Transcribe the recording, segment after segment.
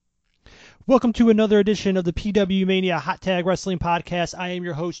Welcome to another edition of the PWMania Hot Tag Wrestling Podcast. I am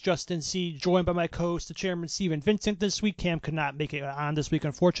your host, Justin C., joined by my co-host, the chairman, Steven Vincent, this week. Cam could not make it on this week,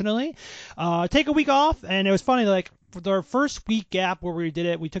 unfortunately. Take a week off, and it was funny, like, for our first week gap where we did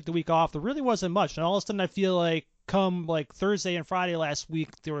it, we took the week off, there really wasn't much, and all of a sudden I feel like come like Thursday and Friday last week,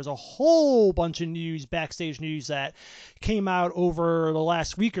 there was a whole bunch of news, backstage news that came out over the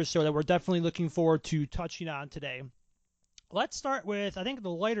last week or so that we're definitely looking forward to touching on today. Let's start with, I think, the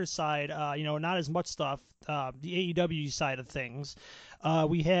lighter side, not as much stuff, the AEW side of things.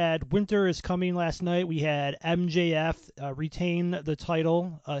 We had Winter is Coming last night. We had MJF retain the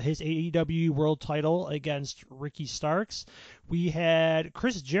title, his AEW world title against Ricky Starks. We had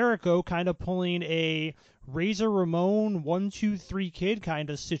Chris Jericho kind of pulling a Razor Ramon 1-2-3 kid kind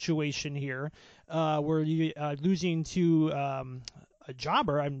of situation here, where you losing to a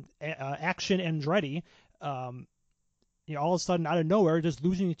jobber, Action Andretti. All of a sudden, out of nowhere, just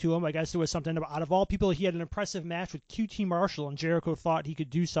losing to him. I guess it was something about, out of all people, he had an impressive match with QT Marshall, and Jericho thought he could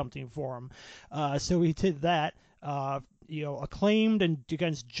do something for him. So he did that. Acclaimed and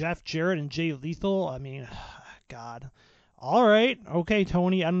against Jeff Jarrett and Jay Lethal. I mean, God. All right. Okay,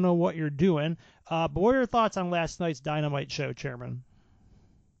 Tony, I don't know what you're doing. But what are your thoughts on last night's Dynamite show, Chairman?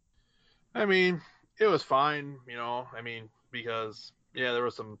 I mean, it was fine, because there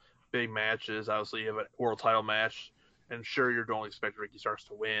was some big matches. Obviously, you have a world title match, and sure, you don't expect Ricky Starks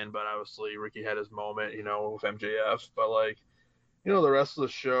to win, but obviously Ricky had his moment, with MJF. But the rest of the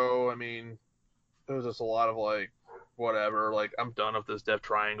show, I mean, it was just a lot of whatever. Like, I'm done with this Death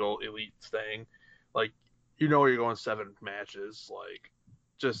Triangle Elite thing. Like, you're going 7 matches. Like,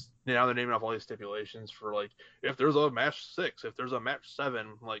 just now they're naming off all these stipulations for if there's a match 6, if there's a match 7,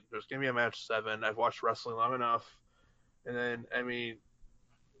 there's gonna be a match 7. I've watched wrestling long enough, and then I mean,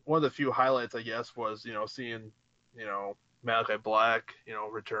 one of the few highlights I guess was seeing Malachi Black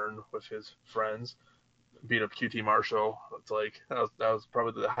return with his friends, beat up QT Marshall. It's that was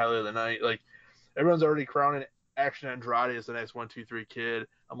probably the highlight of the night. Like, everyone's already crowning Action Andrade as the next 1-2-3 kid.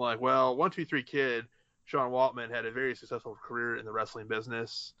 I'm like, well, 1-2-3 kid. Sean Waltman had a very successful career in the wrestling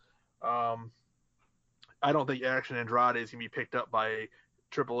business. I don't think Action Andrade is going to be picked up by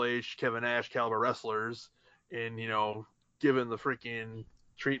Triple H, Kevin Nash caliber wrestlers, and given the freaking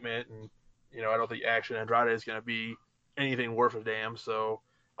treatment, and I don't think Action Andrade is going to be anything worth a damn. So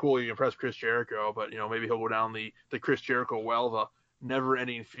cool, you impress Chris Jericho, but maybe he'll go down the Chris Jericho well, the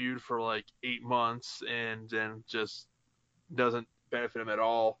never-ending feud for 8 months, and then just doesn't benefit him at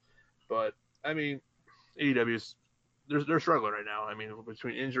all. But I mean, AEW's they're struggling right now. I mean,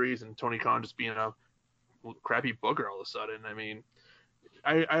 between injuries and Tony Khan just being a crappy booker all of a sudden. I mean,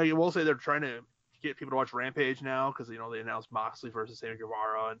 I will say they're trying to get people to watch Rampage now because they announced Moxley versus Sammy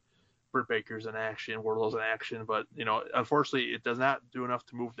Guevara and Britt Baker's in action, Wardlow's in action, but unfortunately it does not do enough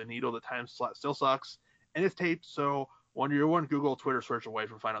to move the needle. The time slot still sucks, and it's taped, so you're one Google Twitter search away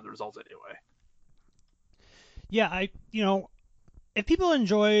from finding out the results anyway. Yeah, if people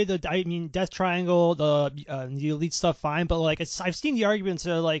enjoy Death Triangle, the Elite stuff, fine. But I've seen the arguments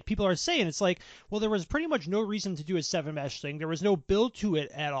that people are saying it's well, there was pretty much no reason to do a 7 match thing. There was no build to it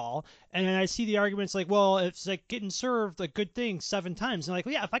at all. And then I see the arguments well, it's getting served a good thing 7 times. And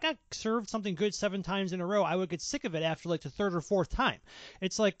well, yeah, if I got served something good 7 times in a row, I would get sick of it after the third or fourth time.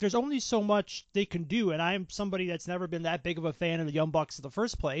 It's there's only so much they can do, and I'm somebody that's never been that big of a fan of the Young Bucks in the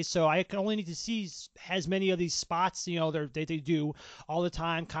first place. So I can only need to see as many of these spots they do all the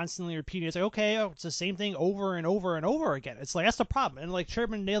time, constantly repeating. It's okay, it's the same thing over and over and over again. It's that's the problem. And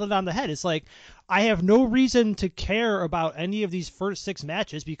Sherman nailed it on the head. It's I have no reason to care about any of these first 6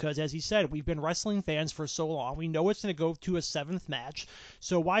 matches because, as he said, we've been wrestling fans for so long. We know it's going to go to a 7th match.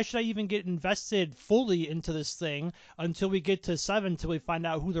 So why should I even get invested fully into this thing until we get to 7, until we find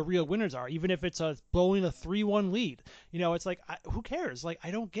out who the real winners are, even if it's blowing a 3-1 lead? It's who cares?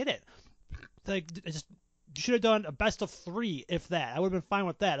 I don't get it. Just you should have done a best of 3, if that. I would have been fine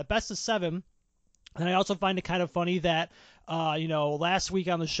with that. A best of 7. And I also find it kind of funny that, last week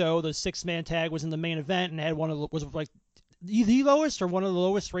on the show, the 6-man tag was in the main event and had was the lowest or one of the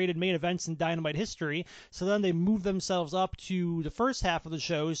lowest rated main events in Dynamite history. So then they moved themselves up to the first half of the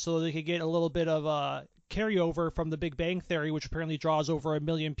show so they could get a little bit of carryover from the Big Bang Theory, which apparently draws over 1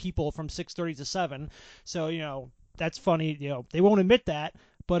 million people from 6:30 to 7. So, that's funny. They won't admit that.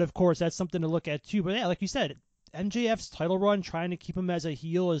 But of course, that's something to look at too. But yeah, like you said, MJF's title run, trying to keep him as a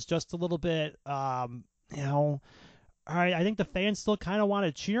heel, is just a little bit, all right. I think the fans still kind of want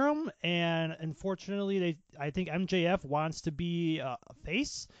to cheer him, and unfortunately, I think MJF wants to be a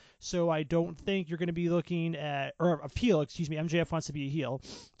face. So I don't think you're going to be looking at, or a heel, excuse me. MJF wants to be a heel.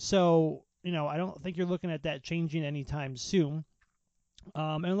 So I don't think you're looking at that changing anytime soon.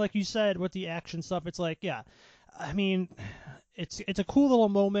 And like you said, with the action stuff, it's like, yeah, I mean, it's a cool little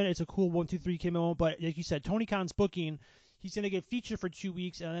moment. It's a cool 1, 2, 3 K moment. But like you said, Tony Khan's booking, he's gonna get featured for 2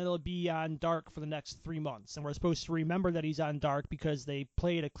 weeks, and it'll be on Dark for the next 3 months. And we're supposed to remember that he's on Dark because they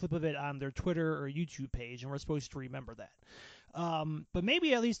played a clip of it on their Twitter or YouTube page, and we're supposed to remember that. But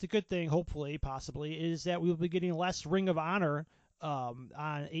maybe at least a good thing, hopefully, possibly, is that we'll be getting less Ring of Honor on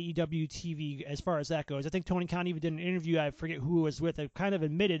AEW TV as far as that goes. I think Tony Khan even did an interview. I forget who it was with. That kind of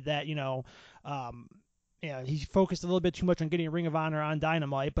admitted that um, yeah, he focused a little bit too much on getting Ring of Honor on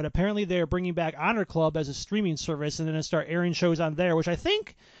Dynamite, but apparently they're bringing back Honor Club as a streaming service and then start airing shows on there, which I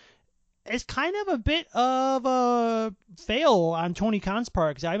think is kind of a bit of a fail on Tony Khan's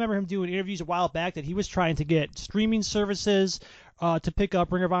part. Because I remember him doing interviews a while back that he was trying to get streaming services to pick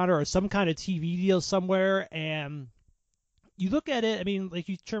up Ring of Honor or some kind of TV deal somewhere, and you look at it, I mean, like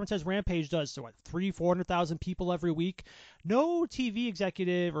Sherman says, Rampage does so what 300,000 to 400,000 people every week. No TV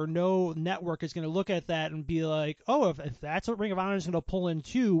executive or no network is going to look at that and be like, oh, if that's what Ring of Honor is going to pull in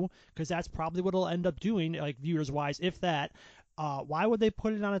too, because that's probably what it'll end up doing, like viewers wise, if that. Why would they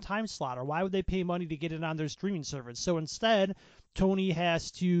put it on a time slot, or why would they pay money to get it on their streaming service? So instead, Tony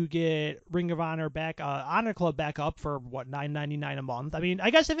has to get Ring of Honor back, Honor Club back up for what $9.99 a month. I mean, I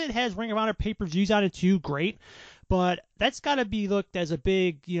guess if it has Ring of Honor pay-per-views on it too, great. But that's got to be looked as a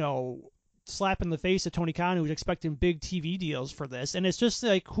big, slap in the face of Tony Khan, who's expecting big TV deals for this. And it's just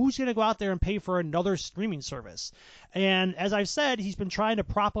like, who's going to go out there and pay for another streaming service? And as I've said, he's been trying to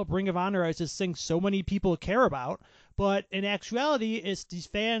prop up Ring of Honor as this thing so many people care about. But in actuality, it's these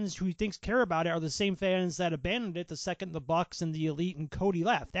fans who he thinks care about it are the same fans that abandoned it the second the Bucks and the Elite and Cody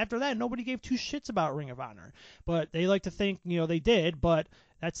left. After that, nobody gave two shits about Ring of Honor. But they like to think, they did. But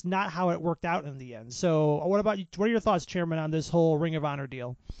that's not how it worked out in the end. So, what about you? What are your thoughts, Chairman, on this whole Ring of Honor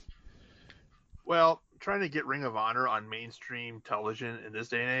deal? Well, trying to get Ring of Honor on mainstream television in this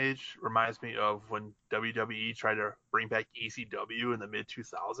day and age reminds me of when WWE tried to bring back ECW in the mid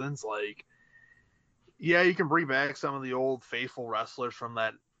 2000s. Like, yeah, you can bring back some of the old faithful wrestlers from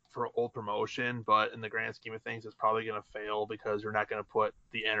that for old promotion, but in the grand scheme of things, it's probably going to fail because you're not going to put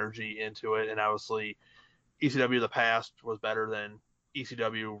the energy into it. And obviously, ECW of the past was better than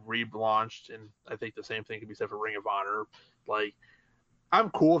ECW relaunched, and I think the same thing can be said for Ring of Honor. Like, I'm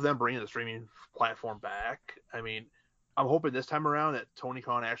cool with them bringing the streaming platform back. I mean, I'm hoping this time around that Tony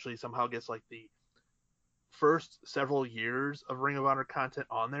Khan actually somehow gets like the first several years of Ring of Honor content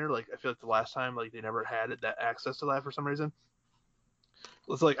on there. Like, I feel like the last time like they never had that access to that for some reason.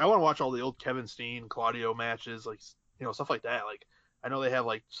 It's like I want to watch all the old Kevin Steen, Claudio matches, like stuff like that. Like, I know they have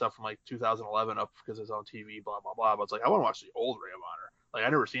like stuff from like 2011 up because it's on TV, blah blah blah. But it's like I want to watch the old Ring of Honor. Like,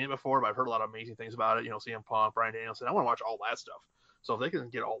 I've never seen it before, but I've heard a lot of amazing things about it. CM Punk, Bryan Danielson. I want to watch all that stuff. So if they can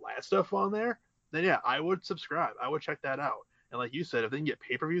get all that stuff on there, then yeah, I would subscribe. I would check that out. And like you said, if they can get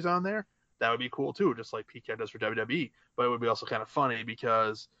pay-per-views on there, that would be cool too, just like PK does for WWE. But it would be also kind of funny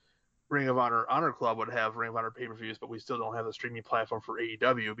because Ring of Honor Honor Club would have Ring of Honor pay-per-views, but we still don't have the streaming platform for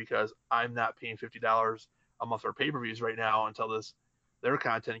AEW because I'm not paying $50 a month for pay-per-views right now until their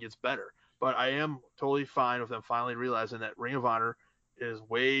content gets better. But I am totally fine with them finally realizing that Ring of Honor is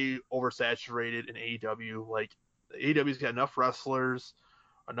way oversaturated in AEW. Like, AEW's got enough wrestlers,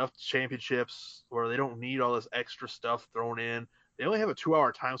 enough championships where they don't need all this extra stuff thrown in. They only have a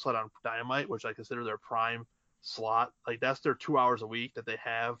 2-hour time slot on Dynamite, which I consider their prime slot. Like, that's their 2 hours a week that they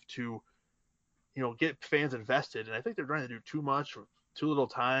have to, get fans invested. And I think they're trying to do too much for too little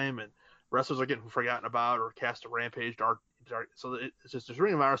time, and wrestlers are getting forgotten about or cast a Rampage, Dark. So it's just, there's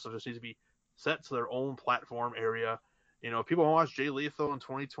Ring of Honor stuff just needs to be set to their own platform area. People want to watch Jay Lethal in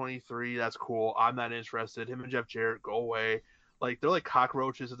 2023. That's cool. I'm not interested. Him and Jeff Jarrett, go away. Like, they're like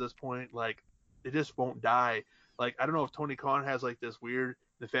cockroaches at this point. Like, they just won't die. Like, I don't know if Tony Khan has like this weird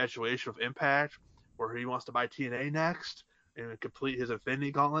infatuation with Impact where he wants to buy TNA next and complete his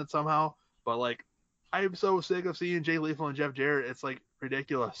Infinity Gauntlet somehow. But like, I'm so sick of seeing Jay Lethal and Jeff Jarrett. It's like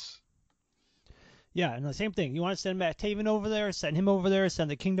ridiculous. Yeah, and the same thing. You want to send Matt Taven over there, send him over there,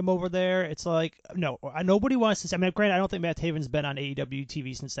 send the Kingdom over there. It's like, no, nobody wants to. I mean, granted, I don't think Matt Taven's been on AEW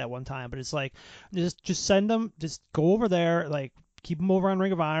TV since that one time, but it's like, just send them, just go over there, like, keep them over on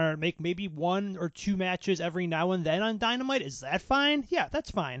Ring of Honor, make maybe 1 or 2 matches every now and then on Dynamite. Is that fine? Yeah, that's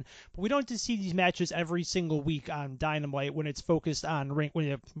fine. But we don't have to see these matches every single week on Dynamite when it's focused on Ring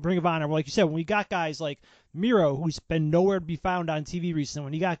of Honor. Like you said, when we got guys like Miro, who's been nowhere to be found on TV recently,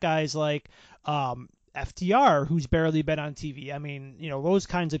 when you got guys like FTR, who's barely been on TV. I mean, those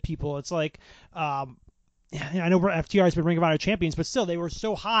kinds of people. It's like, I know FTR has been Ring of Honor champions, but still, they were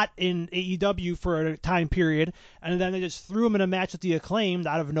so hot in AEW for a time period, and then they just threw them in a match with the Acclaimed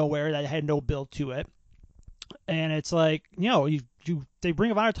out of nowhere that had no build to it. And it's like, they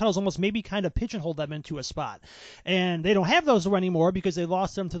Ring of Honor titles almost maybe kind of pigeonhole them into a spot, and they don't have those anymore because they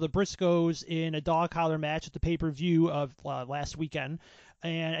lost them to the Briscoes in a dog collar match at the pay-per-view of last weekend.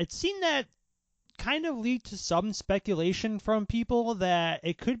 And it seemed that kind of lead to some speculation from people that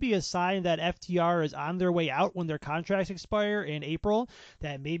it could be a sign that FTR is on their way out when their contracts expire in April.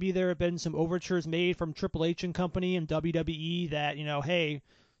 That maybe there have been some overtures made from Triple H and company and WWE that, hey,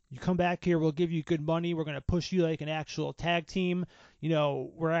 you come back here, we'll give you good money. We're going to push you like an actual tag team.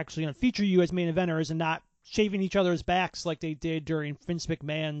 We're actually going to feature you as main eventers and not shaving each other's backs like they did during Vince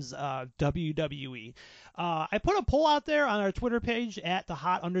McMahon's WWE. I put a poll out there on our Twitter page at the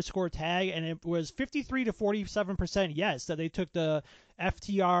hot_tag, and it was 53 to 47% yes that they took the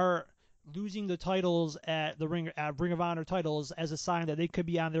FTR losing the titles at the Ring of Honor titles as a sign that they could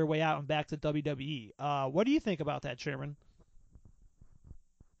be on their way out and back to WWE. What do you think about that, Chairman?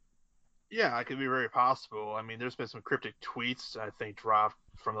 Yeah, it could be very possible. I mean, there's been some cryptic tweets I think dropped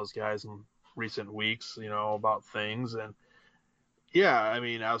from those guys in recent weeks, about things, and yeah, I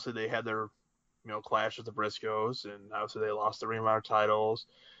mean, obviously they had their clash with the Briscoes, and obviously they lost the Ring of Honor titles.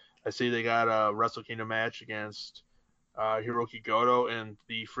 I see they got a Wrestle Kingdom match against Hiroki Goto and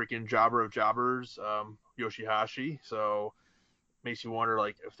the freaking jobber of jobbers, Yoshihashi. So makes you wonder,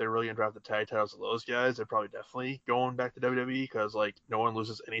 like, if they're really gonna drop the tag titles of those guys, they're probably definitely going back to WWE because like no one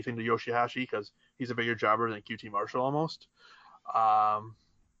loses anything to Yoshihashi because he's a bigger jobber than QT Marshall almost. Um,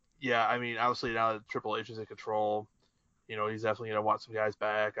 yeah, I mean, obviously now that Triple H is in control, he's definitely gonna want some guys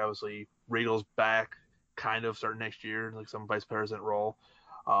back. Obviously, Regal's back, kind of starting next year, like some vice president role.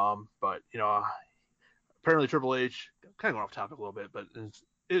 But apparently Triple H, kind of going off topic a little bit, but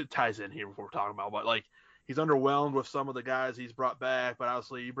it ties in here before we're talking about. But like he's underwhelmed with some of the guys he's brought back, but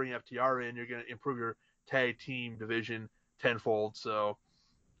obviously you bring FTR in, you're going to improve your tag team division tenfold. So,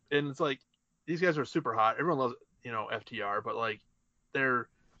 and it's like these guys are super hot. Everyone loves FTR, but like they're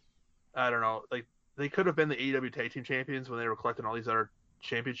I don't know, like they could have been the AEW tag team champions when they were collecting all these other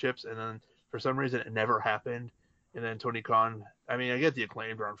championships, and then for some reason it never happened. And then Tony Khan, I mean, I get the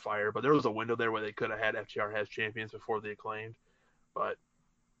Acclaimed are on fire, but there was a window there where they could have had FTR as champions before the Acclaimed. But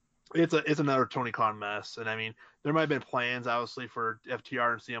it's another Tony Khan mess. And I mean, there might have been plans obviously for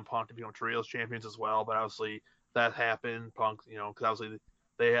FTR and CM Punk to become trios champions as well, but obviously that happened. Punk, because obviously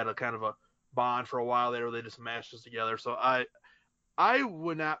they had a kind of a bond for a while there where they just mashed us together. So I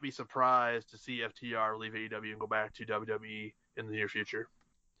would not be surprised to see FTR leave AEW and go back to WWE in the near future.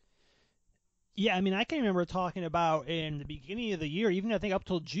 Yeah, I mean, I can remember talking about in the beginning of the year, even I think up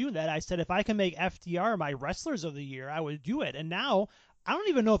till June, that I said if I can make FTR my wrestlers of the year, I would do it. And now I don't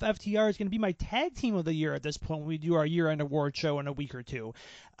even know if FTR is going to be my tag team of the year at this point when we do our year-end award show in a week or two.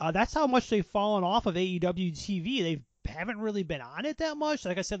 That's how much they've fallen off of AEW TV. They haven't really been on it that much.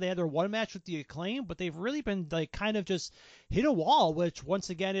 Like I said, they had their one match with the Acclaim, but they've really been like kind of just hit a wall, which once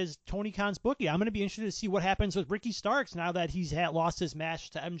again is Tony Khan's bookie. I'm going to be interested to see what happens with Ricky Starks now that he's lost his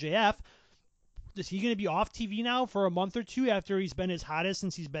match to MJF. Is he going to be off TV now for a month or two after he's been his hottest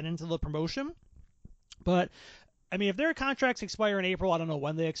since he's been into the promotion? But I mean, if their contracts expire in April, I don't know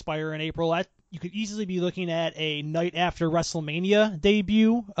when they expire in April. You could easily be looking at a night after WrestleMania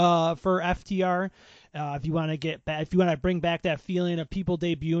debut for FTR. If you want to if you want to bring back that feeling of people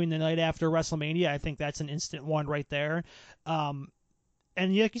debuting the night after WrestleMania, I think that's an instant one right there. Um,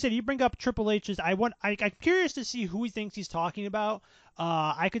 and like you said, you bring up Triple H's. I'm curious to see who he thinks he's talking about.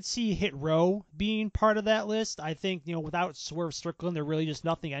 I could see Hit Row being part of that list. I think without Swerve Strickland, they're really just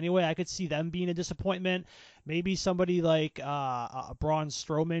nothing anyway. I could see them being a disappointment. Maybe somebody like Braun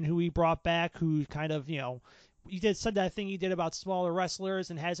Strowman, who he brought back, who kind of he said that thing he did about smaller wrestlers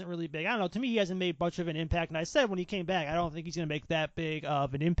and hasn't really big. I don't know. To me, he hasn't made much of an impact. And I said when he came back, I don't think he's going to make that big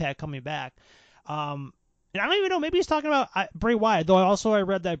of an impact coming back. Um, and I don't even know. Maybe he's talking about Bray Wyatt. Though I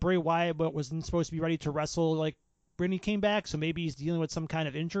read that Bray Wyatt wasn't supposed to be ready to wrestle like when he came back, so maybe he's dealing with some kind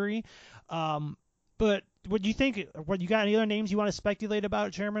of injury. Um, but what do you think? What you got? Any other names you want to speculate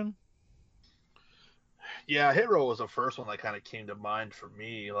about, Chairman? Yeah, Hit Row was the first one that kind of came to mind for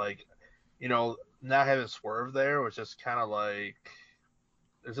me. Like, not having Swerve there was just kind of like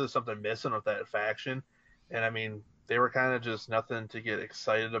there's just something missing with that faction. And I mean, they were kind of just nothing to get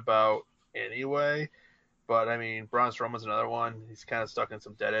excited about anyway. But I mean, Braun Strowman's another one. He's kind of stuck in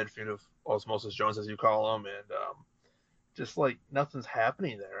some dead end feud of Osmosis Jones, as you call him, and just like nothing's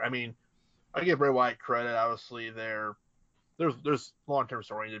happening there. I mean, I give Bray Wyatt credit. Obviously, there's long term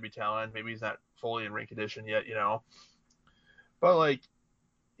story to be telling. Maybe he's not fully in ring condition yet, but like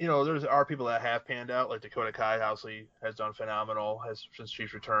there's are people that have panned out, like Dakota Kai obviously has done phenomenal has since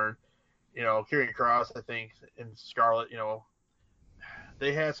she's returned. Karrion Kross, I think, and Scarlett,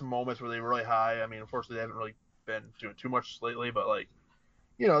 they had some moments where they were really high. I mean, unfortunately, they haven't really been doing too much lately, but like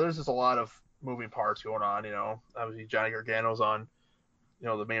there's just a lot of moving parts going on. Obviously Johnny Gargano's on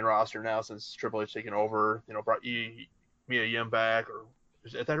the main roster now since Triple H taking over. Brought Mia Yim back, or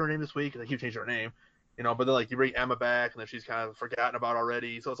is that her name this week? They keep changing her name. But then like you bring Emma back, and then she's kind of forgotten about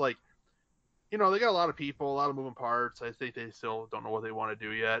already. So it's like they got a lot of people, a lot of moving parts. I think they still don't know what they want to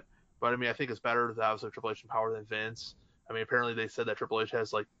do yet. But I mean, I think it's better to have Triple H in power than Vince. I mean, apparently they said that Triple H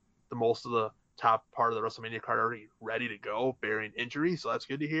has like the most of the top part of the WrestleMania card already ready to go, bearing injury. So that's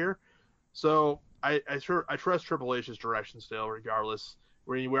good to hear. So I trust Triple H's direction still, regardless.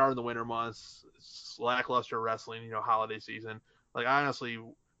 We are in the winter months, lackluster wrestling, holiday season. Like I honestly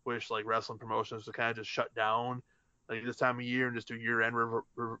wish like wrestling promotions to kind of just shut down like this time of year and just do year-end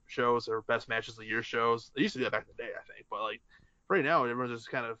shows or best matches of the year shows. They used to do that back in the day, I think, but like right now everyone's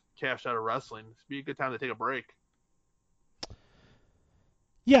just kind of cashed out of wrestling. It'd be a good time to take a break.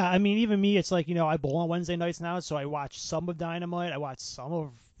 Yeah, I mean, even me, it's like, I bowl on Wednesday nights now, so I watch some of Dynamite. I watch some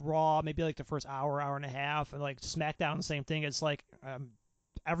of Raw, maybe like the first hour, hour and a half, and like SmackDown, same thing. It's like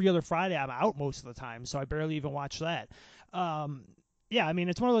every other Friday I'm out most of the time, so I barely even watch that. Um, yeah, I mean,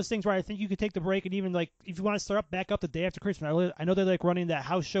 it's one of those things where I think you could take the break and even like if you want to start up back up the day after Christmas. I know they're like running that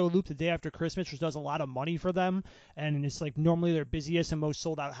house show loop the day after Christmas, which does a lot of money for them, and it's like normally their busiest and most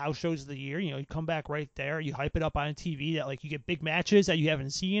sold out house shows of the year. You come back right there, you hype it up on TV that like you get big matches that you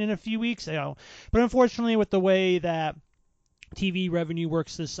haven't seen in a few weeks. But unfortunately, with the way that TV revenue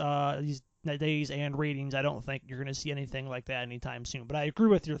works these days and ratings, I don't think you're going to see anything like that anytime soon. But I agree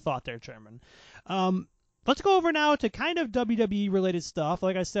with your thought there, Chairman. Um, let's go over now to kind of WWE related stuff.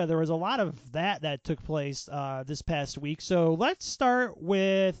 Like I said, there was a lot of that took place this past week. So let's start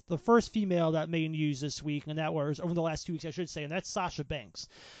with the first female that made news this week, and that was over the last 2 weeks, I should say, and that's Sasha Banks.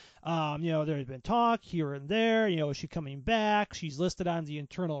 There's been talk here and there. Is she coming back? She's listed on the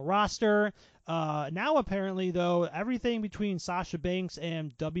internal roster. Now, apparently, though, everything between Sasha Banks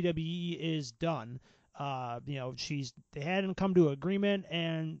and WWE is done. They hadn't come to an agreement,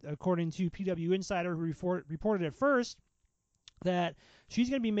 and according to PW Insider, who reported at first that she's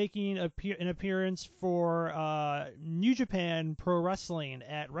going to be making an appearance for New Japan Pro Wrestling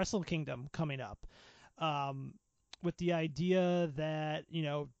at Wrestle Kingdom coming up, with the idea that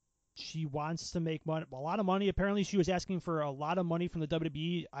she wants to make a lot of money. Apparently, she was asking for a lot of money from the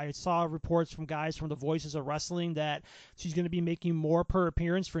WWE. I saw reports from guys from the Voices of Wrestling that she's going to be making more per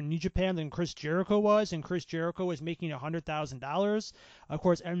appearance for New Japan than Chris Jericho was, and Chris Jericho was making $100,000. Of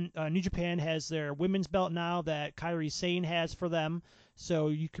course, and New Japan has their women's belt now that Kairi Sane has for them, so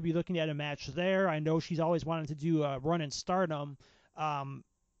you could be looking at a match there. I know she's always wanted to do a run in Stardom.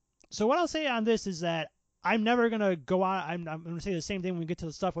 So what I'll say on this is that I'm never going to go on. I'm going to say the same thing when we get to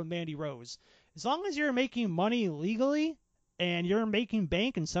the stuff with Mandy Rose. As long as you're making money legally and you're making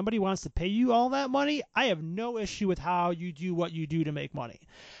bank and somebody wants to pay you all that money, I have no issue with how you do what you do to make money.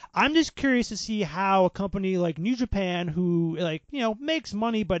 I'm just curious to see how a company like New Japan, who makes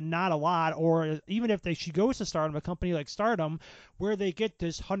money but not a lot, or even if she goes to Stardom, a company like Stardom, where they get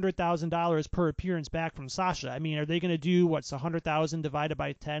this $100,000 per appearance back from Sasha. I mean, are they going to do what's 100,000 divided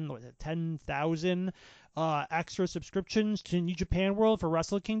by 10? What is it, 10,000 extra subscriptions to New Japan World for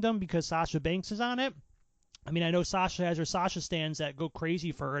Wrestle Kingdom because Sasha Banks is on it? I mean, I know Sasha has her Sasha stands that go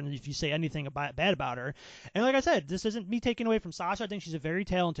crazy for her, and if you say anything bad about her. And like I said, this isn't me taking away from Sasha. I think she's a very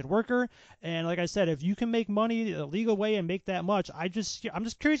talented worker. And like I said, if you can make money the legal way and make that much, I'm just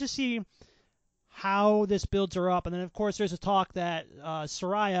curious to see how this builds her up. And then, of course, there's a talk that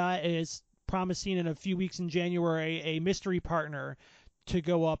Saraya is promising in a few weeks in January a mystery partner to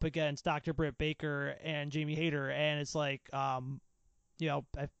go up against Dr. Britt Baker and Jamie Hayter. And it's like,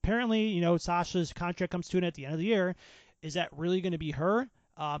 apparently, Sasha's contract comes to an end at the end of the year. Is that really going to be her?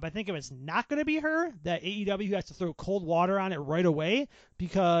 I think if it's not going to be her, that AEW has to throw cold water on it right away,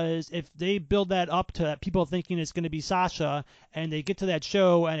 because if they build that up to people thinking it's going to be Sasha and they get to that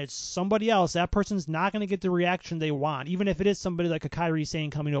show and it's somebody else, that person's not going to get the reaction they want, even if it is somebody like a Kairi Sane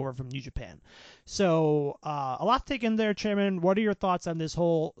coming over from New Japan. So a lot to take in there, Chairman. What are your thoughts on this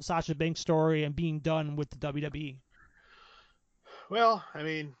whole Sasha Banks story and being done with the WWE? Well, I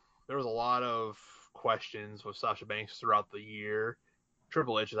mean, there was a lot of questions with Sasha Banks throughout the year.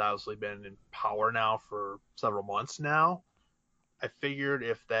 Triple H has obviously been in power now for several months now. I figured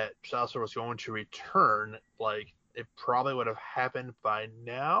if that Sasha was going to return, like it probably would have happened by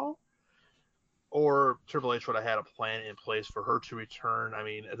now, or Triple H would have had a plan in place for her to return. I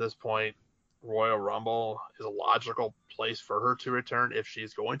mean, at this point, Royal Rumble is a logical place for her to return if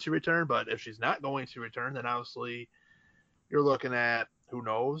she's going to return. But if she's not going to return, then obviously you're looking at who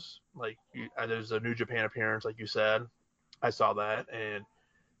knows. Like there's a New Japan appearance, like you said. I saw that, and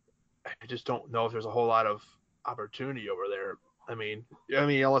I just don't know if there's a whole lot of opportunity over there. I mean,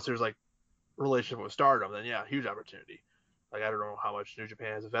 unless there's like relationship with Stardom, then yeah, huge opportunity. Like I don't know how much New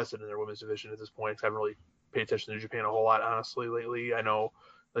Japan has invested in their women's division at this point. 'Cause I haven't really paid attention to New Japan a whole lot, honestly, lately. I know,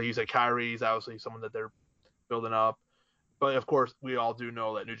 like you said, Kyrie's obviously someone that they're building up, but of course, we all do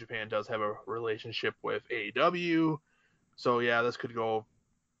know that New Japan does have a relationship with AEW. So yeah, this could go.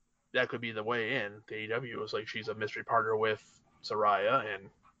 That could be the way in. The AEW is like she's a mystery partner with Saraya, and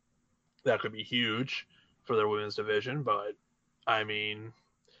that could be huge for their women's division. But I mean,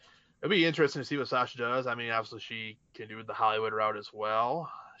 it'd be interesting to see what Sasha does. I mean, obviously she can do the Hollywood route as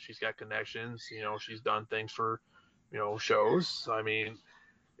well. She's got connections. She's done things for, shows. So, I mean,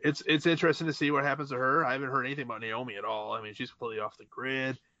 it's interesting to see what happens to her. I haven't heard anything about Naomi at all. I mean, she's completely off the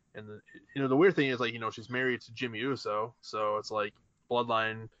grid. And the weird thing is like she's married to Jimmy Uso, so it's like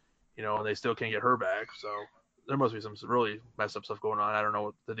bloodline, and they still can't get her back. So there must be some really messed up stuff going on. I don't know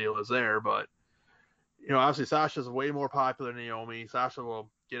what the deal is there, but obviously Sasha's way more popular than Naomi. Sasha will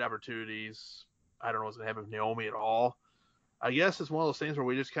get opportunities. I don't know what's gonna happen with Naomi at all. I guess it's one of those things where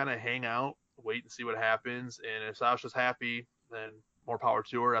we just kind of hang out, wait and see what happens, and if Sasha's happy, then more power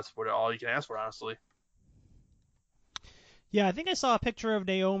to her. That's what all you can ask for, honestly. Yeah, I think I saw a picture of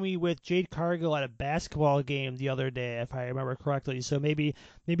Naomi with Jade Cargill at a basketball game the other day, if I remember correctly. So maybe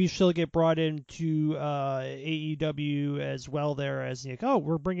she'll get brought into AEW as well there as like, oh,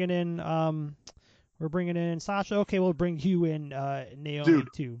 we're bringing in Sasha. Okay, we'll bring you in Naomi Dude,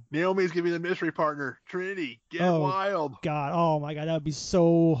 too. Naomi's gonna be the mystery partner. Trinity, get Oh wild. God, oh my God, that would be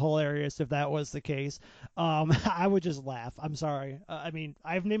so hilarious if that was the case. I would just laugh. I'm sorry. I mean,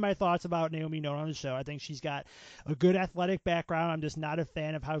 I've made my thoughts about Naomi Note on the show. I think she's got a good athletic background. I'm just not a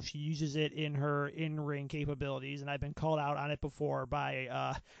fan of how she uses it in her in-ring capabilities, and I've been called out on it before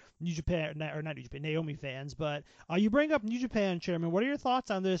by New Japan or not New Japan, Naomi fans. But you bring up New Japan, Chairman. What are your thoughts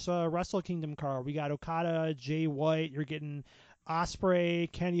on this Wrestle Kingdom card? We got Okada, Jay White. You're getting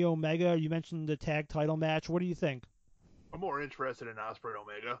Osprey, Kenny Omega. You mentioned the tag title match. What do you think? I'm more interested in Osprey and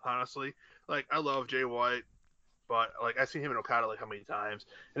Omega, honestly. Like I love Jay White, but like I see him in Okada like how many times,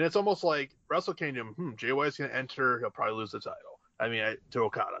 and it's almost like Wrestle Kingdom. Jay White's gonna enter. He'll probably lose the title. To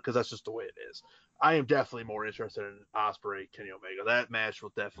Okada because that's just the way it is. I am definitely more interested in Osprey Kenny Omega. That match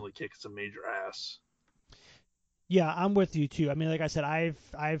will definitely kick some major ass. Yeah, I'm with you too. I mean, like I said,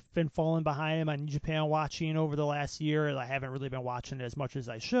 I've been falling behind him on New Japan watching over the last year. I haven't really been watching it as much as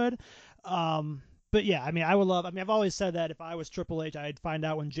I should. But yeah, I mean, I would love. I mean, I've always said that if I was Triple H, I'd find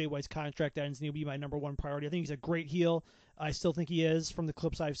out when Jay White's contract ends, and he'll be my number one priority. I think he's a great heel. I still think he is from the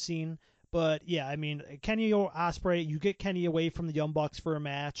clips I've seen. But yeah, I mean, Kenny Osprey, you get Kenny away from the Young Bucks for a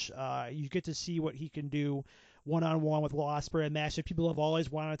match. You get to see what he can do one-on-one with Will Ospreay, a match that people have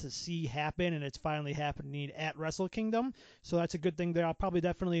always wanted to see happen, and it's finally happening at Wrestle Kingdom. So that's a good thing there. I'll probably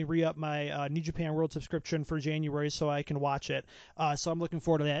definitely re-up my New Japan World subscription for January so I can watch it. So I'm looking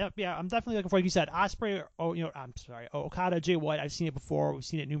forward to that. Yeah, I'm definitely looking forward. Like you said, Ospreay. I'm sorry, Okada, Jay White. I've seen it before. We've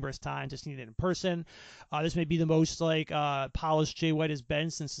seen it numerous times. I've seen it in person. This may be the most polished Jay White has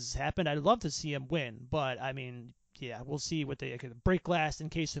been since this has happened. I'd love to see him win, but I mean, yeah, we'll see what they could break glass in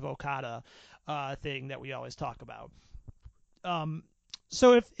case of Okada thing that we always talk about. Um,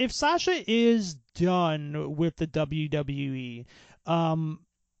 so if Sasha is done with the WWE, um,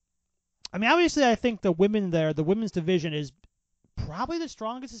 I mean, obviously, I think the women's division is probably the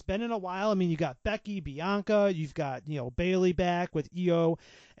strongest it's been in a while. I mean, you got Becky, Bianca, you've got Bailey back with Io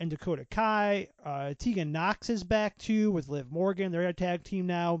and Dakota Kai. Tegan Knox is back too with Liv Morgan. They're a tag team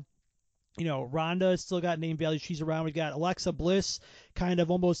now. Ronda still got name value. She's around. We got Alexa Bliss, kind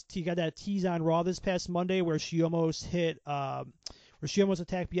of almost. You got that tease on Raw this past Monday where she almost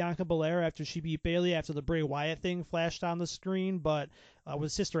attacked Bianca Belair after she beat Bayley after the Bray Wyatt thing flashed on the screen, but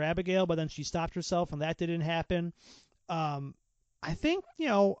with Sister Abigail. But then she stopped herself, and that didn't happen. Um, I think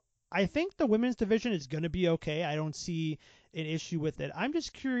I think the women's division is going to be okay. I don't see an issue with it. I'm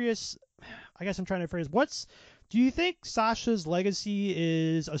just curious. I guess I'm trying to phrase do you think Sasha's legacy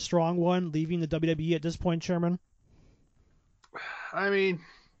is a strong one, leaving the WWE at this point, Sherman? I mean,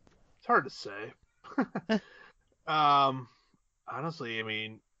 it's hard to say. um, Honestly, I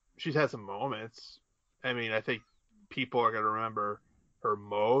mean, she's had some moments. I mean, I think people are gonna remember her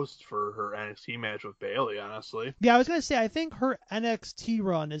most for her NXT match with Bayley. Honestly, Yeah, I was gonna say I think her NXT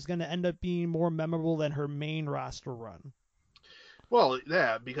run is gonna end up being more memorable than her main roster run. well,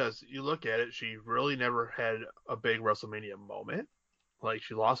 yeah, because you look at it, she really never had a big WrestleMania moment. Like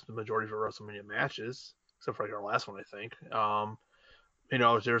she lost the majority of her WrestleMania matches, except for like her last one, I think.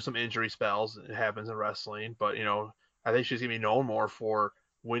 There's some injury spells. It happens in wrestling, but I think she's gonna be known more for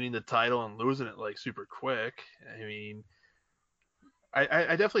winning the title and losing it like super quick. I mean,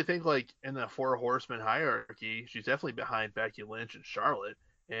 I definitely think like in the four horsemen hierarchy, she's definitely behind Becky Lynch and Charlotte,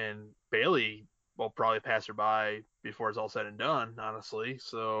 and Bailey will probably pass her by before it's all said and done, honestly.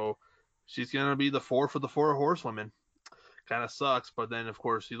 So she's gonna be the fourth of the four horsewomen. Kind of sucks, but then of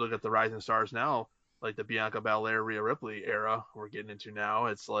course you look at the rising stars now, like the Bianca Belair, Rhea Ripley era we're getting into now.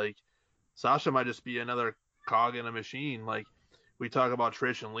 It's like Sasha might just be another cog in a machine. Like we talk about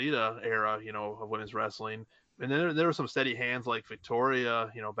Trish and Lita era, of women's wrestling, and then there were some steady hands like Victoria,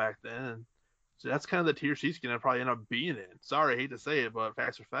 back then. So that's kind of the tier she's gonna probably end up being in. Sorry, I hate to say it, but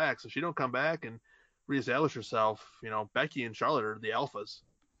facts are facts. If she don't come back and reestablish herself, Becky and Charlotte are the alphas.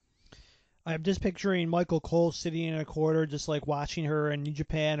 I'm just picturing Michael Cole sitting in a corner, just like watching her in New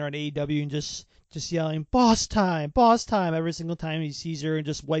Japan or on AEW, and just yelling boss time" every single time he sees her, and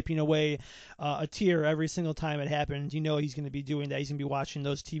just wiping away a tear every single time it happens. You know he's going to be doing that. He's going to be watching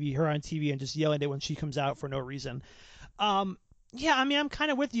her on TV, and just yelling it when she comes out for no reason. Um, yeah, I mean, I'm kind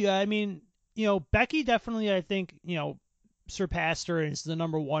of with you. I mean, Becky definitely, I think, surpassed her and is the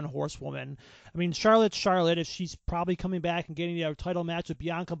number one horsewoman. I mean, Charlotte's Charlotte, if she's probably coming back and getting a title match with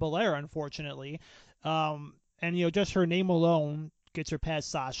Bianca Belair, unfortunately. And, just her name alone gets her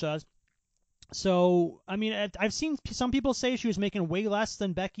past Sasha. So, I mean, I've seen some people say she was making way less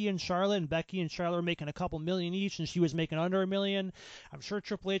than Becky and Charlotte, and Becky and Charlotte were making a couple million each, and she was making under a million. I'm sure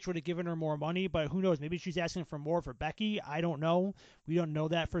Triple H would have given her more money, but who knows? Maybe she's asking for more for Becky. I don't know. We don't know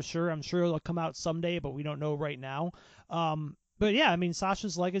that for sure. I'm sure it'll come out someday, but we don't know right now. But yeah, I mean,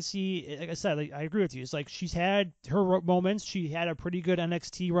 Sasha's legacy, like I said, like, I agree with you. It's like she's had her moments. She had a pretty good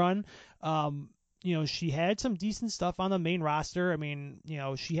NXT run. Um, she had some decent stuff on the main roster. I mean,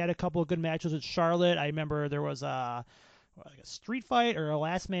 she had a couple of good matches with Charlotte. I remember there was like a street fight or a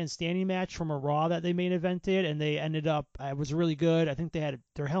last man standing match from a Raw that they main evented, and they ended up, it was really good. I think they had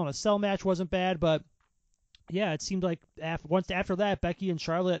their Hell in a Cell match wasn't bad, but yeah, it seemed like once after that, Becky and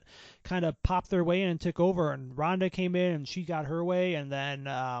Charlotte kind of popped their way in and took over, and Ronda came in and she got her way, and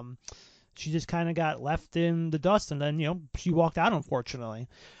then she just kind of got left in the dust, and then she walked out, unfortunately.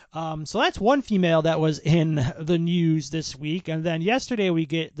 So that's one female that was in the news this week, and then yesterday we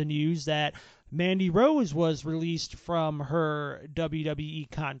get the news that Mandy Rose was released from her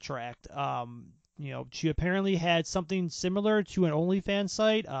WWE contract. She apparently had something similar to an OnlyFans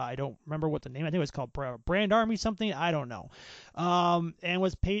site. I don't remember what the name. I think it was called Brand Army something. I don't know. And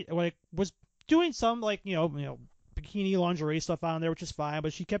was paid like was doing some like bikini lingerie stuff on there, which is fine,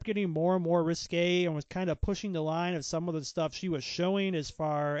 but she kept getting more and more risque and was kind of pushing the line of some of the stuff she was showing as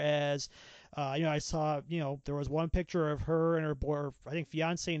far as I saw, there was one picture of her and her boy, I think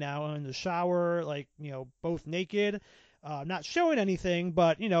fiance now, in the shower, like, both naked, not showing anything,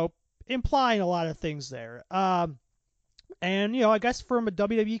 but, implying a lot of things there. And, I guess from a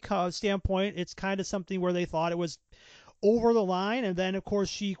WWE standpoint, it's kind of something where they thought it was over the line, and then of course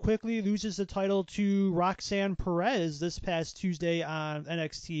she quickly loses the title to Roxanne Perez this past Tuesday on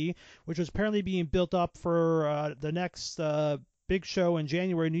NXT, which was apparently being built up for the next big show in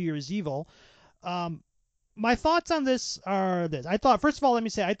January, New Year's Evil. My thoughts on this are this. First of all, let me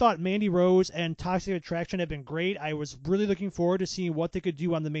say, I thought Mandy Rose and Toxic Attraction had been great. I was really looking forward to seeing what they could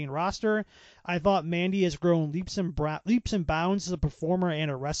do on the main roster. I thought Mandy has grown leaps and bounds as a performer and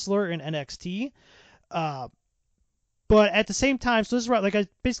a wrestler in NXT. But at the same time, so this is right, like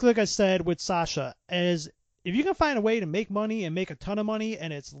I said with Sasha, is if you can find a way to make money and make a ton of money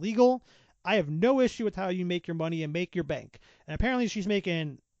and it's legal, I have no issue with how you make your money and make your bank. And apparently she's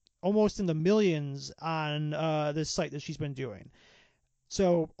making almost in the millions on this site that she's been doing.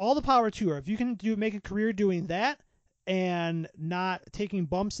 So all the power to her. If you can make a career doing that and not taking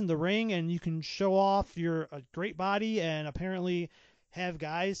bumps in the ring, and you can show off your a great body and apparently have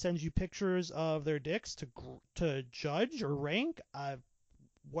guys send you pictures of their dicks to judge or rank,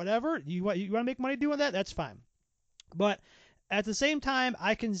 whatever you want to make money doing that, that's fine. But at the same time,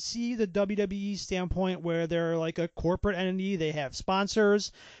 I can see the WWE standpoint where they're like a corporate entity. They have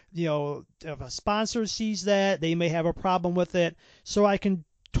sponsors. If a sponsor sees that, they may have a problem with it. So I can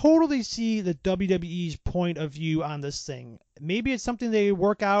totally see the WWE's point of view on this thing. Maybe it's something they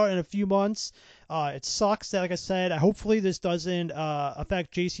work out in a few months. It sucks that, like I said, hopefully this doesn't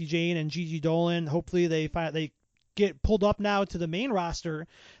affect JC Jane and Gigi Dolan. Hopefully they get pulled up now to the main roster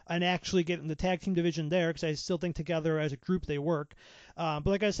and actually get in the tag team division there, because I still think together as a group they work. But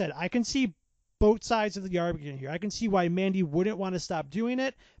like I said, I can see both sides of the argument here. I can see why Mandy wouldn't want to stop doing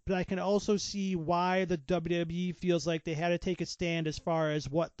it, but I can also see why the WWE feels like they had to take a stand as far as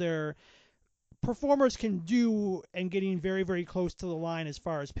what their performers can do and getting very, very close to the line as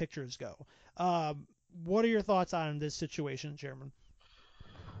far as pictures go. What are your thoughts on this situation, Chairman?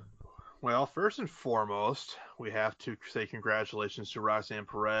 Well, first and foremost, we have to say congratulations to Roxanne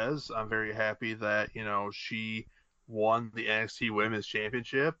Perez. I'm very happy that, she won the NXT Women's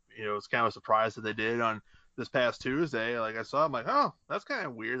Championship. It's kind of a surprise that they did on this past Tuesday. Like I saw, I'm like, oh, that's kind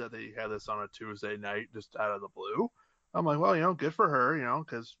of weird that they had this on a Tuesday night just out of the blue. I'm like, well, good for her,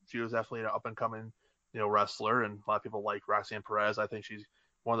 because she was definitely an up and coming, wrestler, and a lot of people like Roxanne Perez. I think she's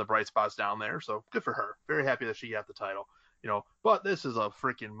one of the bright spots down there, so good for her. Very happy that she got the title. But this is a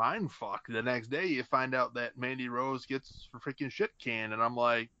freaking mind fuck. The next day, you find out that Mandy Rose gets freaking shit canned, and I'm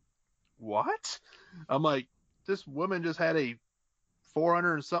like, what? I'm like, this woman just had a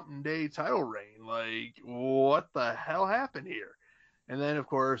 400 and something day title reign. Like, what the hell happened here? And then, of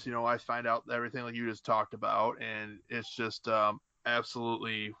course, I find out everything like you just talked about, and it's just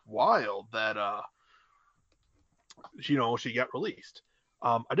absolutely wild that she got released.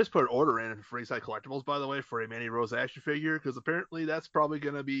 I just put an order in for Ringside Collectibles, by the way, for a Mandy Rose action figure because apparently that's probably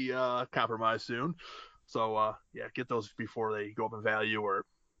going to be compromised soon. So yeah, get those before they go up in value or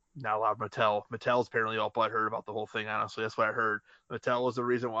not allowed Mattel. Mattel's apparently all butthurt about the whole thing. Honestly, that's what I heard. Mattel was the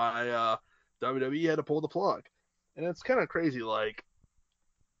reason why WWE had to pull the plug, and it's kind of crazy. Like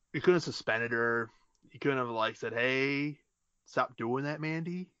you couldn't have suspended her. You couldn't have like said, "Hey, stop doing that,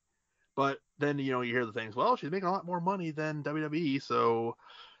 Mandy." But then you hear the things. Well, she's making a lot more money than WWE, so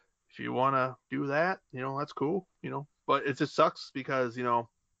if you want to do that, that's cool. But it just sucks because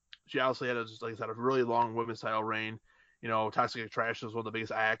she obviously had just like I said a really long women's title reign. Toxic Attraction was one of the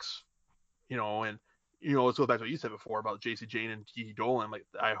biggest acts. And let's go back to what you said before about JC Jane and Kiki Dolan. Like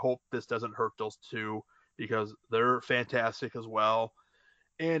I hope this doesn't hurt those two because they're fantastic as well.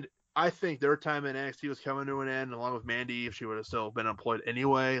 And I think their time in NXT was coming to an end, along with Mandy, if she would have still been employed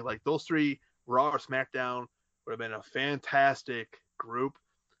anyway. Like those three, Raw or SmackDown, would have been a fantastic group.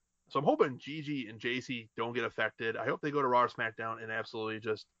 So I'm hoping Gigi and JC don't get affected. I hope they go to Raw or SmackDown and absolutely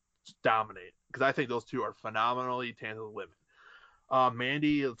just dominate because I think those two are phenomenally talented women.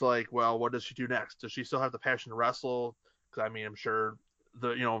 Mandy is like, well, what does she do next? Does she still have the passion to wrestle? Because I mean, I'm sure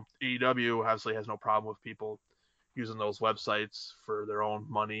the AEW obviously has no problem with people using those websites for their own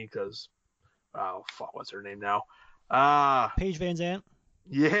money because oh fuck, what's her name now? Paige Van Zant.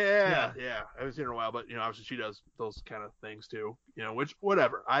 Yeah, Yeah. yeah. I haven't seen her in a while, but obviously she does those kind of things too. Which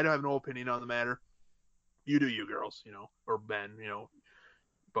whatever. I don't have no opinion on the matter. You do you, girls. Or Ben.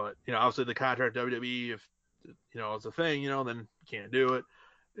 But obviously the contract WWE, if it's a thing, then you can't do it.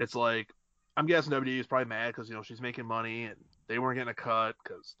 It's like I'm guessing WWE is probably mad because she's making money and they weren't getting a cut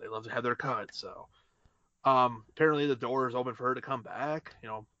because they love to have their cut. So apparently the door is open for her to come back,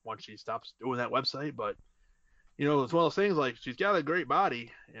 once she stops doing that website. But, it's one of those things like she's got a great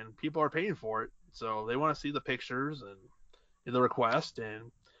body and people are paying for it. So they want to see the pictures and the request.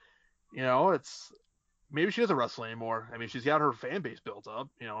 And, it's maybe she doesn't wrestle anymore. I mean, she's got her fan base built up.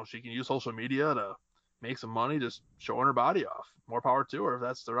 She can use social media to make some money just showing her body off. More power to her if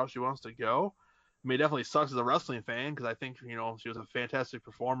that's the route she wants to go. I mean, it definitely sucks as a wrestling fan because I think, she was a fantastic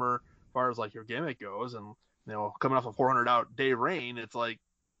performer as far as like your gimmick goes. And, coming off a 400 out day reign, it's like,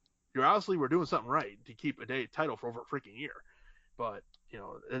 you're obviously we're doing something right to keep a day title for over a freaking year. But,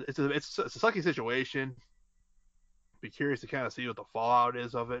 it's a sucky situation. Be curious to kind of see what the fallout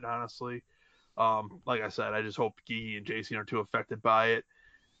is of it, honestly. Like I said, I just hope Gigi and JC aren't too affected by it.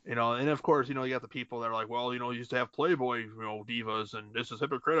 And of course, you got the people that are like, well, you used to have Playboy, divas, and this is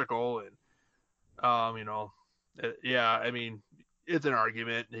hypocritical, and yeah, I mean, it's an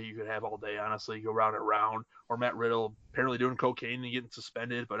argument that you could have all day, honestly, go round and round. Or Matt Riddle apparently doing cocaine and getting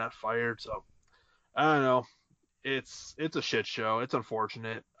suspended but not fired. So I don't know. It's a shit show. It's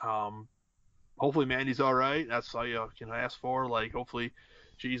unfortunate. Hopefully Mandy's all right. That's all you can ask for. Like, hopefully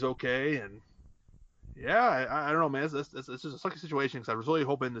she's okay. And yeah, I don't know, man. It's just a sucky situation because I was really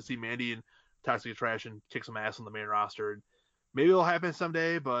hoping to see Mandy and Toxic Attraction kick some ass on the main roster. And maybe it'll happen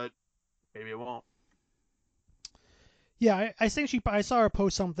someday, but maybe it won't. Yeah, I think I saw her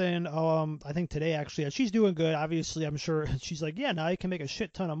post something. I think today actually. She's doing good. Obviously, I'm sure she's like, yeah, now I can make a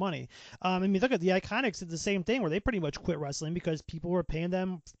shit ton of money. I mean, look at the Iconics did the same thing where they pretty much quit wrestling because people were paying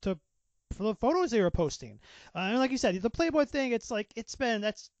them for the photos they were posting. And like you said, the Playboy thing, it's like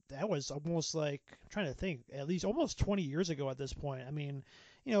that was almost like I'm trying to think, at least almost 20 years ago at this point. I mean,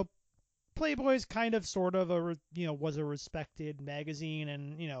 Playboy's kind of sort of was a respected magazine,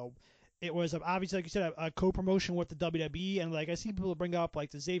 and it was obviously, like you said, a co-promotion with the WWE. And like I see people bring up like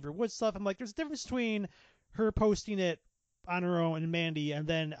the Xavier Woods stuff. I'm like, there's a difference between her posting it on her own and Mandy, and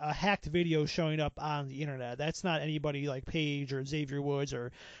then a hacked video showing up on the internet. That's not anybody like Paige or Xavier Woods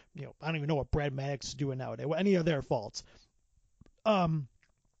or I don't even know what Brad Maddox is doing nowadays. Any of their faults. Um,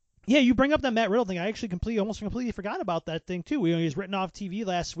 Yeah, you bring up that Matt Riddle thing. I actually almost completely forgot about that thing too. He was written off TV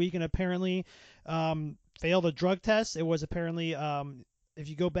last week and apparently failed a drug test. It was apparently, if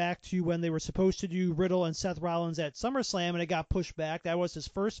you go back to when they were supposed to do Riddle and Seth Rollins at SummerSlam and it got pushed back, that was his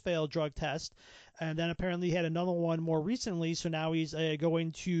first failed drug test. And then apparently he had another one more recently. So now he's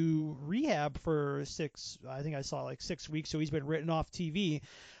going to rehab for I think I saw like 6 weeks. So he's been written off TV.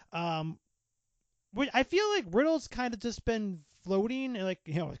 Um, I feel like Riddle's kind of just been floating, and like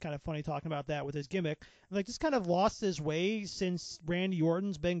it's kind of funny talking about that with his gimmick. Like just kind of lost his way since Randy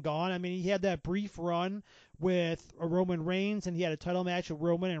Orton's been gone. I mean, he had that brief run with Roman Reigns, and he had a title match with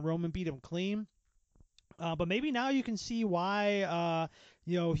Roman, and Roman beat him clean. But maybe now you can see why,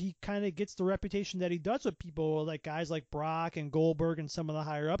 he kind of gets the reputation that he does with people like guys like Brock and Goldberg and some of the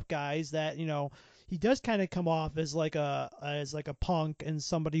higher up guys that, he does kind of come off as like a punk and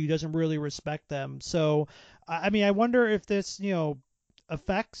somebody who doesn't really respect them. So, I mean, I wonder if this,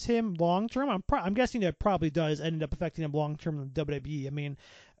 affects him long term. I'm guessing that it probably does end up affecting him long term in WWE. I mean,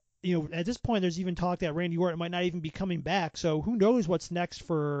 at this point, there's even talk that Randy Orton might not even be coming back. So who knows what's next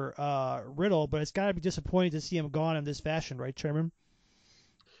for Riddle? But it's got to be disappointing to see him gone in this fashion, right, Chairman?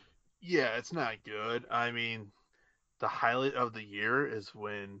 Yeah, it's not good. I mean, the highlight of the year is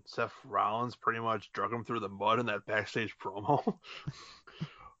when Seth Rollins pretty much drug him through the mud in that backstage promo.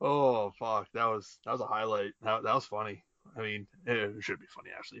 Oh fuck, that was a highlight. That was funny. I mean, it should be funny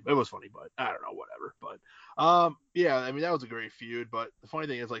actually. It was funny, but I don't know, whatever. But yeah, I mean that was a great feud. But the funny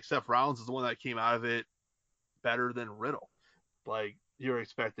thing is, like Seth Rollins is the one that came out of it better than Riddle. Like you're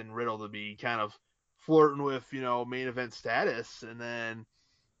expecting Riddle to be kind of flirting with main event status, and then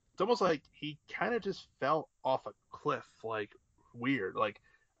it's almost like he kind of just fell off a cliff, like weird. Like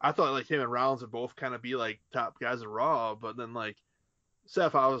I thought like him and Rollins would both kind of be like top guys of Raw, but then like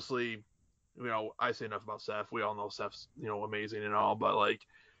Seth obviously, I say enough about Seth. We all know Seth's amazing and all, but like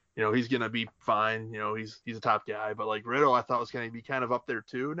he's gonna be fine. He's a top guy, but like Riddle, I thought was gonna be kind of up there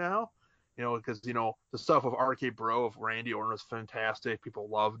too now. Because the stuff of RK Bro of Randy Orton was fantastic. People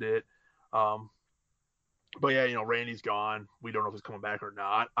loved it. Um, but yeah, Randy's gone. We don't know if he's coming back or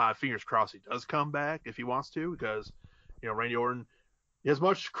not. Fingers crossed he does come back if he wants to, because Randy Orton, as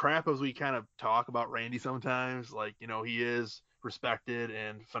much crap as we kind of talk about Randy sometimes, like he is respected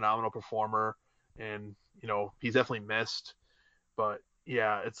and phenomenal performer, and he's definitely missed. But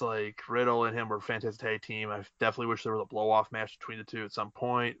yeah, it's like Riddle and him were a fantastic tag team. I definitely wish there was a blow off match between the two at some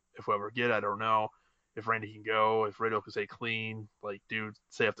point. If we ever get, I don't know. If Randy can go, if Riddle can stay clean, like dude,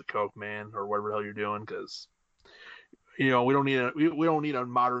 stay off the coke, man, or whatever the hell you're doing, because we don't need a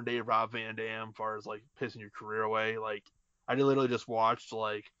modern day Rob Van Dam as far as like pissing your career away. Like I literally just watched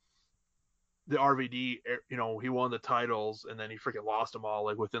like the RVD, he won the titles and then he freaking lost them all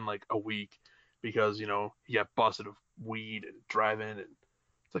like within like a week because he got busted of weed and driving, and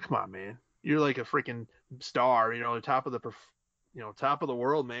it's like, come on, man, you're like a freaking star, top of the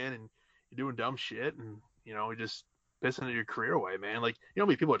world, man, and you're doing dumb shit, and you're just pissing your career away, man. Like how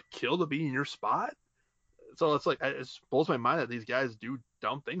many people would kill to be in your spot? So it's like it blows my mind that these guys do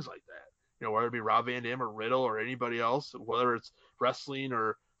dumb things like that. Whether it be Rob Van Dam or Riddle or anybody else, whether it's wrestling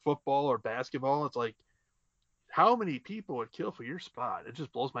or football or basketball, it's like how many people would kill for your spot? It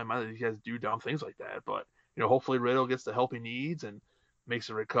just blows my mind that these guys do dumb things like that. But hopefully Riddle gets the help he needs and makes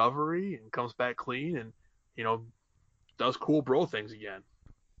a recovery and comes back clean and you know does cool bro things again.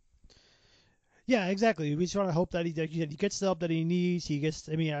 Yeah, exactly. We just want to hope that like you said, he gets the help that he needs. He gets.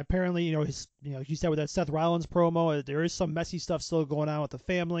 I mean, apparently, like you said with that Seth Rollins promo, there is some messy stuff still going on with the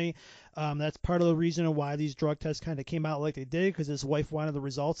family. That's part of the reason why these drug tests kind of came out like they did, because his wife wanted the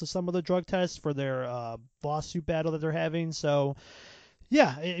results of some of the drug tests for their lawsuit battle that they're having. So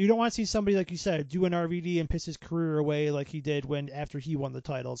yeah, you don't want to see somebody like you said do an RVD and piss his career away like he did when after he won the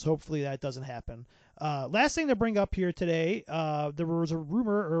titles. Hopefully that doesn't happen. Last thing to bring up here today, there was a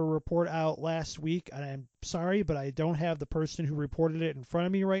rumor or a report out last week, and I'm sorry, but I don't have the person who reported it in front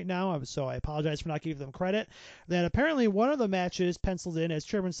of me right now, so I apologize for not giving them credit. That apparently one of the matches penciled in, as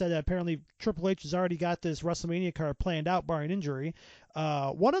Chairman said, that apparently Triple H has already got this WrestleMania card planned out, barring injury.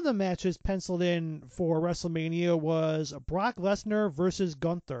 One of the matches penciled in for WrestleMania was Brock Lesnar versus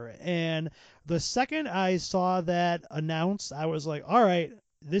Gunther. And the second I saw that announced, I was like, all right,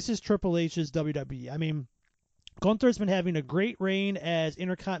 this is Triple H's WWE. I mean, Gunther's been having a great reign as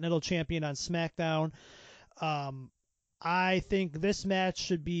Intercontinental Champion on SmackDown. Um, I think this match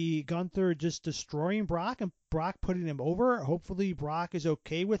should be Gunther just destroying Brock and Brock putting him over. Hopefully, Brock is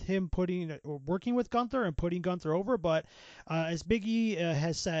okay with him putting or working with Gunther and putting Gunther over. But as Big E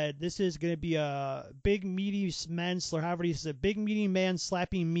has said, this is going to be a big meaty man, or however he says, a big meaty man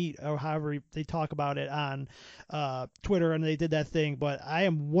slapping meat, or however they talk about it on Twitter, and they did that thing. But I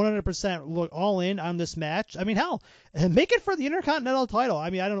am 100% look all in on this match. I mean, hell, make it for the Intercontinental title. I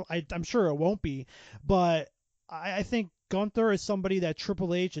mean, I don't. I'm sure it won't be, but I think Gunther is somebody that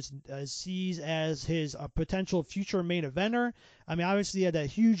Triple H sees as his potential future main eventer. I mean, obviously, he had that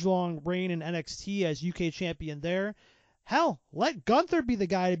huge long reign in NXT as UK champion there. Hell, let Gunther be the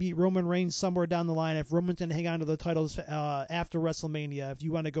guy to beat Roman Reigns somewhere down the line if Roman's going to hang on to the titles after WrestleMania, if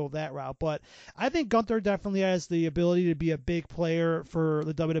you want to go that route. But I think Gunther definitely has the ability to be a big player for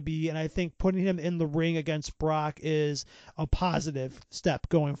the WWE, and I think putting him in the ring against Brock is a positive step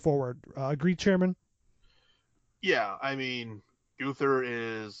going forward. Agreed, Chairman? Yeah, I mean, Gunther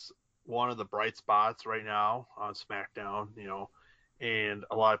is one of the bright spots right now on SmackDown, and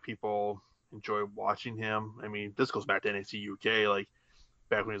a lot of people enjoy watching him. I mean, this goes back to NXT UK, like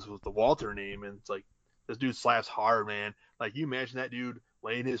back when it was the Walter name, and it's like this dude slaps hard, man. Like you imagine that dude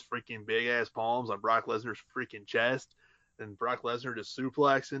laying his freaking big ass palms on Brock Lesnar's freaking chest, and Brock Lesnar just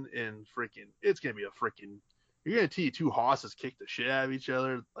suplexing, and freaking, it's gonna be a freaking. You're gonna see two hosses kick the shit out of each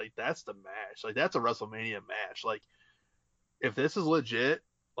other. Like that's the match. Like that's a WrestleMania match. Like if this is legit,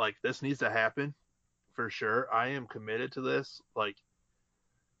 like this needs to happen for sure. I am committed to this. Like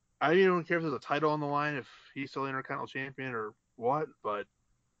I don't care if there's a title on the line, if he's still the Intercontinental Champion or what, but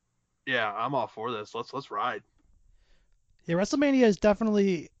yeah, I'm all for this. Let's ride. Yeah, WrestleMania is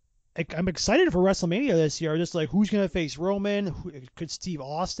definitely. I'm excited for WrestleMania this year. Just like who's going to face Roman? Could Steve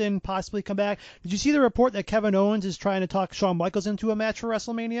Austin possibly come back? Did you see the report that Kevin Owens is trying to talk Shawn Michaels into a match for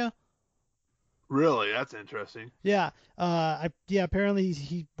WrestleMania? Really, that's interesting. Yeah, yeah. Apparently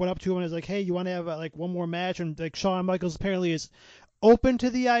he went up to him and was like, "Hey, you want to have like one more match?" And like Shawn Michaels apparently is open to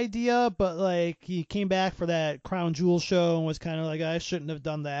the idea, but like he came back for that Crown Jewel show and was kind of like, I shouldn't have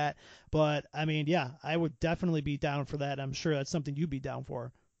done that. But I mean, yeah, I would definitely be down for that. I'm sure that's something you'd be down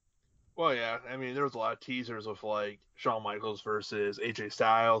for. Well, yeah, I mean, there was a lot of teasers of like Shawn Michaels versus AJ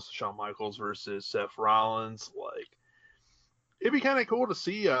Styles, Shawn Michaels versus Seth Rollins. Like, it'd be kind of cool to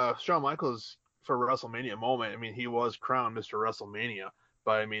see Shawn Michaels for WrestleMania moment. I mean, he was crowned Mr. WrestleMania,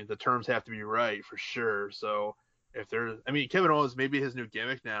 but I mean, the terms have to be right for sure. So if there's, I mean, Kevin Owens maybe his new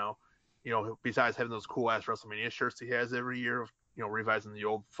gimmick now, besides having those cool ass WrestleMania shirts he has every year, of revising the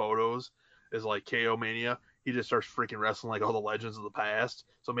old photos, is like KO Mania. He just starts freaking wrestling like all the legends of the past.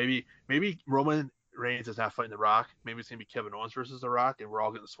 So maybe Roman Reigns is not fighting The Rock. Maybe it's gonna be Kevin Owens versus The Rock, and we're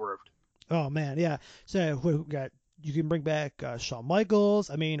all getting swerved. Oh man, yeah. So who got? You can bring back Shawn Michaels.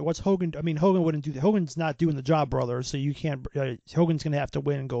 I mean, what's Hogan? I mean, Hogan wouldn't do that. Hogan's not doing the job, brother. So you can't. Hogan's gonna have to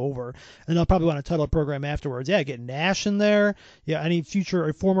win and go over, and they'll probably want a title program afterwards. Yeah, get Nash in there. Yeah, any future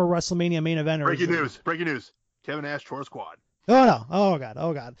or former WrestleMania main eventers. Breaking news! Breaking news! Kevin Nash tore squad. Oh no! Oh god!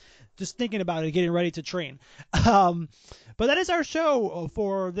 Oh god! Just thinking about it, getting ready to train. Um, but that is our show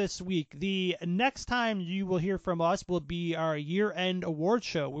for this week. The next time you will hear from us will be our year-end award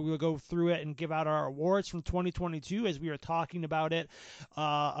show. We will go through it and give out our awards from 2022 as we are talking about it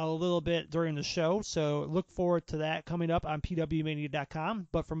a little bit during the show. So look forward to that coming up on PWMania.com.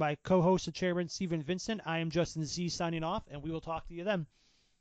 But for my co-host and chairman, Stephen Vincent, I am Justin Z signing off, and we will talk to you then.